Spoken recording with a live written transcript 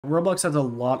Roblox has a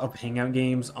lot of hangout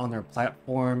games on their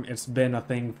platform. It's been a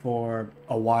thing for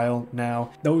a while now.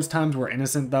 Those times were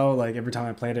innocent though, like every time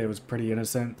I played it, it was pretty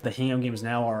innocent. The hangout games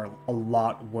now are a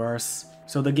lot worse.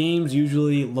 So the games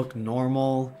usually look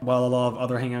normal, while a lot of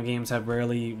other hangout games have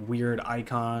really weird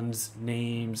icons,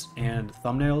 names, and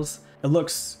thumbnails. It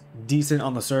looks decent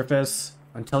on the surface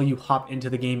until you hop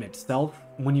into the game itself,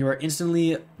 when you are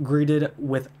instantly greeted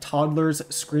with toddlers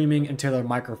screaming into their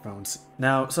microphones.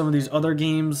 Now, some of these other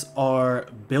games are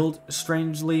built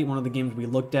strangely. One of the games we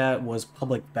looked at was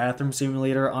Public Bathroom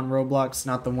Simulator on Roblox,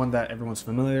 not the one that everyone's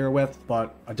familiar with,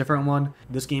 but a different one.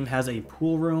 This game has a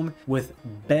pool room with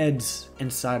beds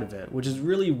inside of it, which is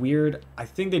really weird. I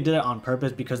think they did it on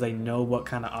purpose because they know what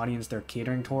kind of audience they're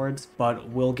catering towards, but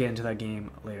we'll get into that game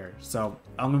later. So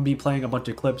I'm gonna be playing a bunch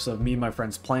of clips of me and my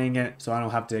friends playing it, so I don't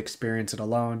have to experience it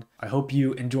alone. I hope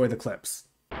you enjoy the clips.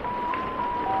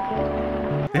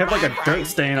 They have like a dirt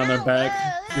stain on their back.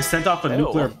 They sent off a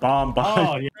nuclear bomb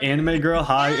by Anime Girl.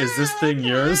 Hi, is this thing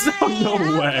yours? Oh, no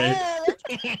way.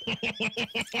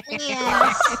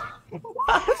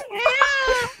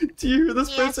 Do you hear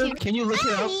this person? Can you look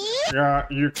it up? Yeah,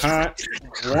 you can't.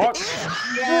 What?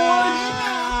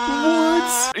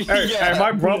 What? Hey,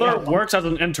 my brother works as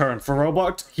an intern for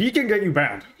Roblox. He can get you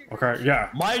banned. Okay, yeah.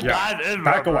 My dad is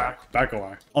back away. Back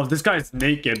away. Oh, this guy's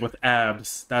naked with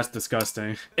abs. That's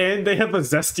disgusting. And they have a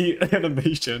zesty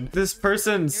animation. This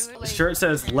person's shirt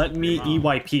says, "Let me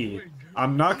EYP."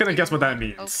 I'm not gonna guess what that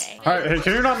means. Okay. Alright, hey,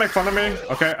 can you not make fun of me?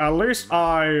 Okay, at least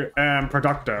I am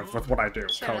productive with what I do,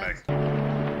 coding.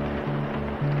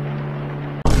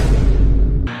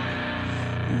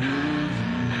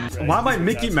 Why am I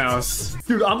Mickey Mouse?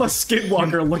 Dude, I'm a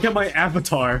skinwalker. Look at my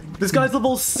avatar. This guy's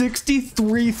level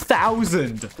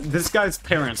 63,000. This guy's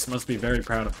parents must be very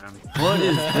proud of him. What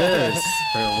is this?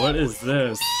 Bro, what is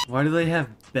this? Why do they have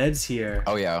beds here?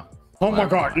 Oh yeah. Oh my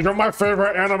god, you're my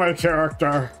favorite anime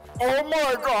character. Oh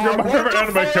my god! You're my favorite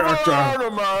anime character.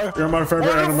 You're my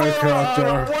favorite anime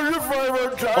character. What's your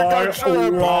favorite I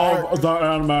love that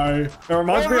anime. It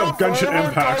reminds me of Genshin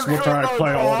Impact, which I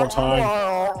play all the time.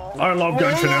 I love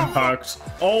Genshin Impact.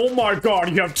 Oh my god,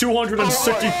 you have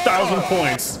 260,000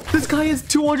 points. This guy has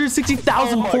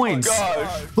 260,000 points.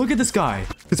 Look at this guy.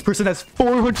 This person has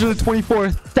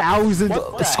 424,000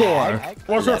 score.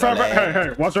 What's your favorite?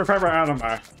 Hey, what's your favorite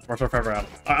anime? What's your favorite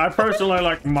anime? I personally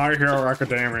like My Hero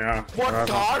Academia. What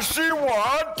does she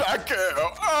want? Thank you.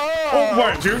 Oh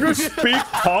wait, do you speak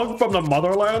tongue from the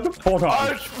motherland? Hold on.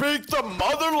 I speak the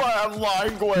motherland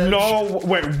language. No,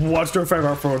 wait, what's your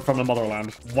favorite food from the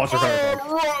motherland? What's your favorite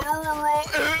food?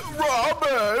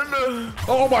 Ramen.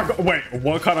 Oh my god, wait,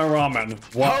 what kind of ramen?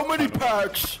 What? How many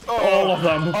packs? All of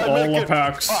them, all the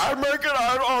packs. I make it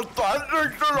out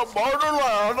authentic to the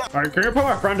motherland. Alright, can you put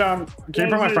my friend down? Can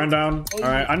you put my friend down?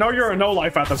 Alright, I know you're a no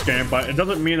life at this game, but it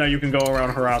doesn't mean that you can go around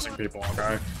harassing people,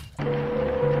 okay?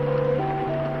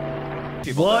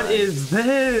 What is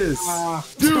this?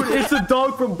 Dude, it's a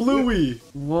dog from Bluey.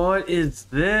 What is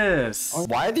this?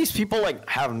 Why do these people like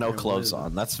have no clothes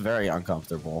on? That's very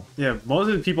uncomfortable. Yeah, most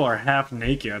of the people are half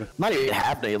naked. Not even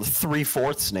half naked,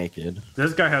 3/4 naked.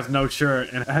 This guy has no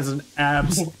shirt and has an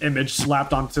abs image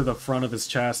slapped onto the front of his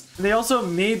chest. And they also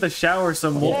made the shower so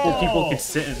multiple people could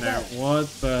sit in there. What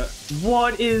the?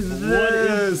 What is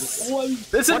this?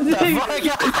 This is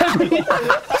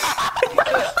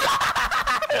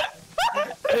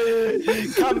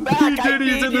Come back, He did,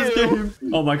 he's in this game.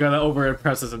 Oh my god, that overhead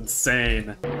press is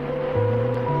insane.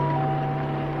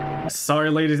 Sorry,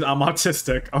 ladies, I'm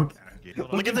autistic. Okay.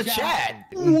 Look at the chat.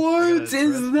 What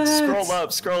is that? Scroll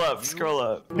up, scroll up, scroll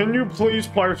up. Can you please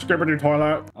play Skibbity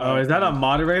Toilet? Oh, is that a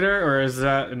moderator or is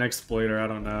that an exploiter? I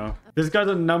don't know. This guy's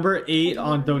a number 8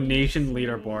 on donation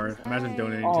leaderboard. Imagine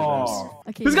donating to this.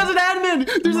 Okay, This guy's an admin!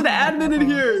 There's an admin in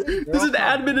here! There's an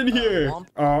admin in here!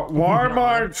 Why am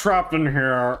I trapped in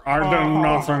here? I did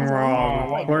nothing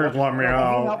wrong. Please let me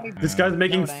out. This guy's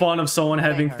making fun of someone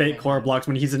having fake core blocks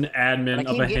when he's an admin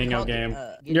of a hangout game.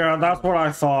 Yeah, that's what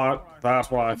I thought.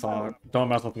 That's what I thought. Don't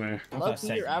mess with me. Your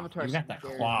avatar. You got the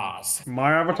claws.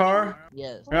 My avatar?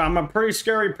 Yes. Yeah, I'm a pretty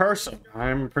scary person.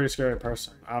 I'm a pretty scary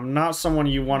person. I'm not someone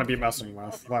you want to be messing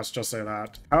with. Let's just say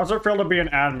that. How does it feel to be an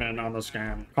admin on this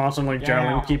game? Constantly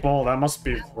jailing people? That must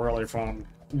be really fun.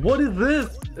 What is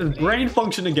this? It's brain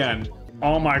function again.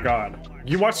 Oh my god.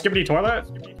 You watch Skibbity Toilet?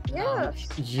 Yeah.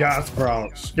 Yes, bro.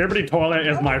 Skibbity Toilet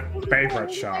is my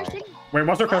favorite show. Wait,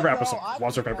 what's your favorite episode?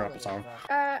 What's your favorite episode?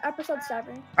 Episode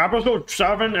 7. Episode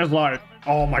 7 is like,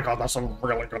 oh my god, that's a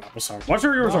really good episode. What's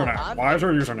your username? Why is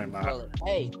your username that?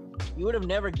 Hey, you would have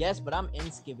never guessed, but I'm in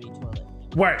Skibbity Toilet.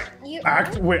 Wait,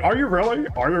 wait, are you really?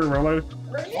 Are you really?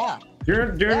 Yeah.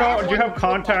 Do you have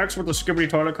contacts with the Skibbity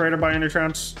Toilet Creator by any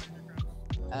chance?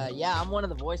 Yeah, I'm one of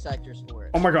the voice actors for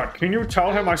it. Oh my god, can you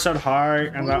tell him I said hi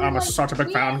and that I'm such a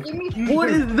big fan? What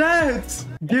is that?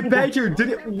 Get back here. Did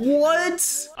it?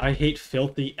 What? I hate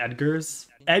filthy Edgars.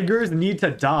 Edgars need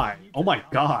to die. Oh my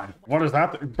god. What is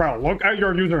that? Bro, look at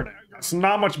your username. It's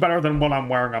not much better than what I'm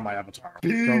wearing on my avatar. So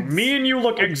me and you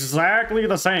look exactly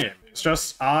the same. It's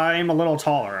just I'm a little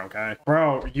taller, okay?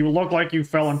 Bro, you look like you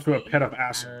fell into a pit of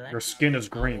acid. Your skin is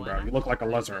green, bro. You look like a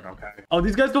lizard, okay? Oh,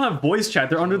 these guys don't have voice chat.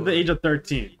 They're under the age of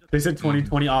 13. They said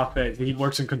 2020 outfit. He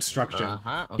works in construction.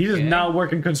 He does not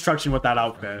work in construction with that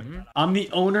outfit. I'm the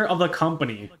owner of the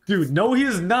company. Dude, no, he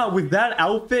is not. With that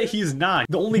outfit, he's not.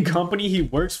 The only company he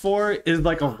works for is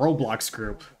like a Roblox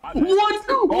group.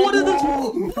 What? What is this?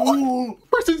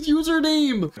 Person's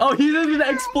username? Oh, he's an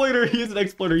exploiter. He is an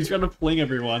exploiter. He's trying to fling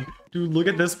everyone. Dude, look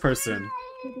at this person.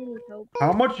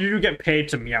 How much do you get paid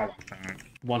to meow?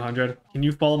 100. Can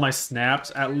you follow my snaps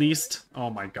at least? Oh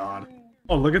my god.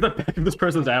 Oh, look at the back of this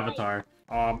person's avatar.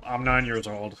 I'm 9 years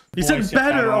old. He said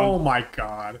better. Oh my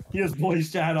god. He has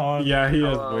voice chat on. Yeah, he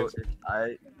has voice.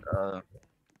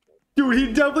 Dude, he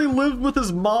definitely lived with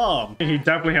his mom. He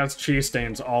definitely has cheese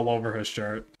stains all over his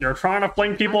shirt. You're trying to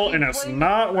fling people and it's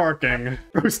not working.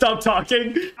 Bro, stop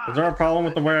talking. Is there a problem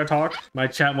with the way I talk? My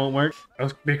chat won't work.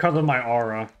 It's because of my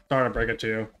aura. Sorry to break it to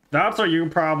you. That's a you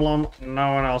problem.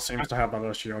 No one else seems to have that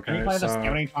issue, okay? Can you play the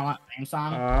Skibbity Toilet theme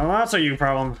song? That's a you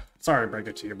problem. Sorry to break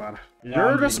it to you, bud.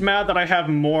 You're just mad that I have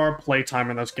more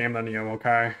playtime in this game than you,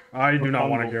 okay? I do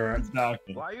not want to hear it.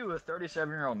 Why are you a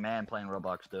 37-year-old man playing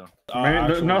Roblox, though? Man,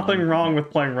 there's nothing wrong with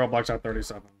playing Roblox at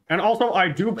 37. And also, I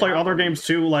do play other games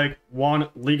too, like 1,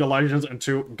 League of Legends, and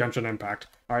 2, Genshin Impact.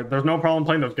 Alright, there's no problem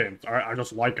playing those games. Alright, I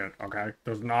just like it, okay?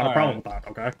 There's not a problem with that,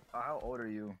 okay? How old are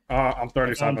you? I'm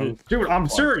 37. Dude, I'm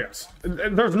serious.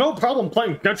 There's no problem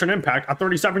playing Genshin Impact at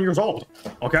 37 years old,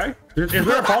 okay? Is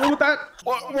there a problem with that?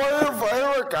 What are your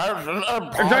favorite games?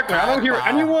 Exactly, I don't hear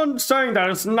anyone saying that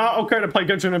it's not okay to play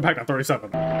Genshin Impact at 37.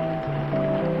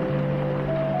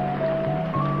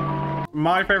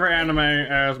 My favorite anime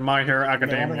is My Hero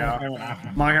Academia.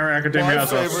 My Hero Academia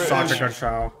is such a good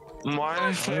show.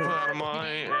 My favorite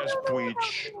anime is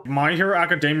Bleach. My Hero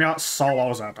Academia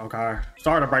solos it, okay?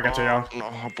 Sorry to break it to you. No,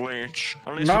 Bleach.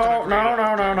 No.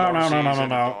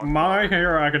 My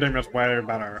Hero Academia is way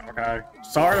better, okay?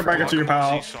 Sorry to break it to you,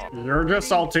 pal. You're just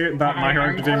salty that My Hero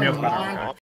Academia is better,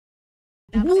 okay?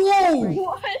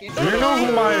 Whoa!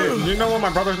 Do you know what my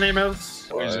brother's name is?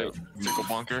 What is it? Tickle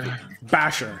Bunker?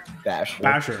 Basher.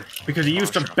 Basher. Because he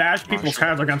used to bash people's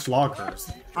heads against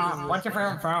lockers. What's your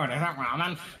favorite food? Is it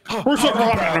ramen? Who said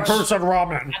ramen? Who said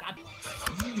ramen?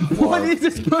 What is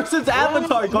this person's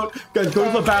avatar? Guys, go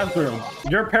to the bathroom.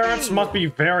 Your parents must be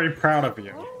very proud of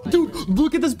you. Dude,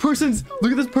 look at this person's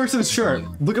shirt.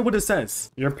 Look at what it says.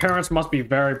 Your parents must be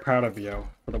very proud of you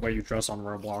for the way you dress on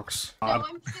Roblox.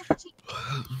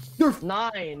 They're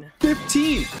 9.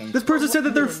 15. This person said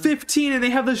that they're 15 and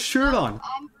they have this shirt on.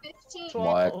 I'm 15.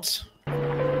 What?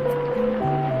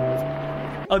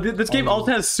 Oh, this game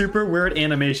also has super weird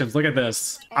animations. Look at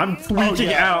this. I'm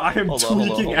tweaking out. I am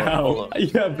tweaking out.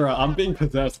 Yeah, bro. I'm being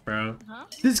possessed, bro.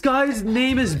 This guy's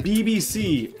name is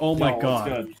BBC. Oh my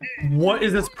god. What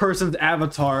is this person's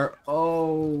avatar?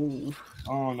 Oh.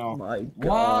 Oh no. My god.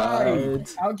 Why?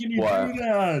 How can you do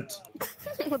that?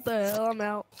 What the hell? I'm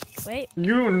out. Wait.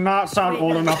 You do not sound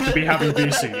old enough to be having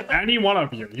BC. Any one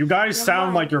of you. You guys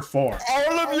sound like you're 4.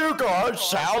 All of you guys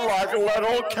sound like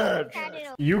little kids.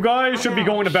 You guys should be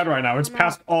going to bed right now. It's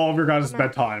past all of your guys'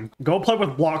 bedtime. Go play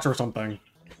with blocks or something.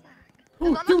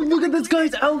 Oh, dude, look at this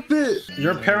guy's outfit.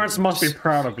 Your parents must be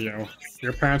proud of you.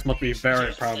 Your parents must be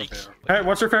very proud of you. Hey,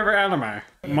 what's your favorite anime?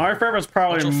 My favorite's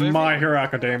probably My Hero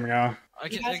Academia. I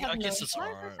guess it's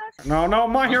alright. No,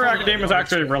 My Hero Academia is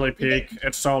actually really peak.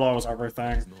 It solos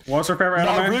everything. What's your favorite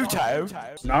anime?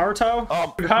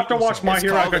 Naruto? You have to watch My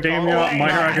Hero Academia.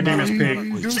 My Hero Academia is peak.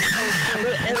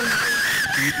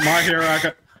 My Hero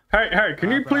Academia. Hey,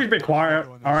 can you please be quiet?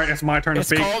 Alright, it's my turn to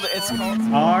speak.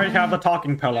 I have the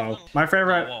talking pillow. My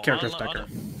favorite character is Decker.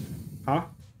 Huh?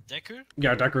 Decker?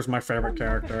 Yeah, Decker's my favorite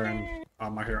character in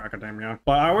My Hero Academia.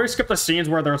 But I always skip the scenes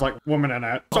where there's like women in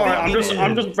it. Sorry,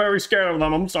 I'm just very scared of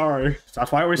them. I'm sorry.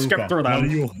 That's why I always skip through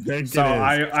them. So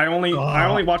I only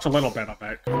watch a little bit of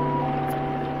it.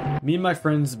 Me and my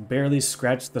friends barely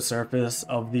scratched the surface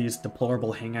of these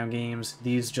deplorable hangout games.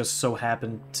 These just so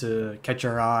happened to catch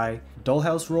our eye.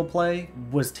 Dollhouse Roleplay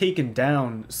was taken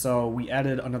down, so we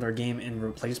added another game in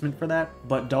replacement for that.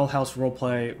 But Dollhouse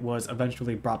Roleplay was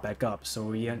eventually brought back up, so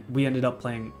we ended up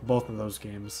playing both of those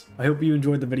games. I hope you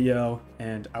enjoyed the video,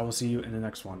 and I will see you in the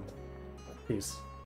next one. Peace.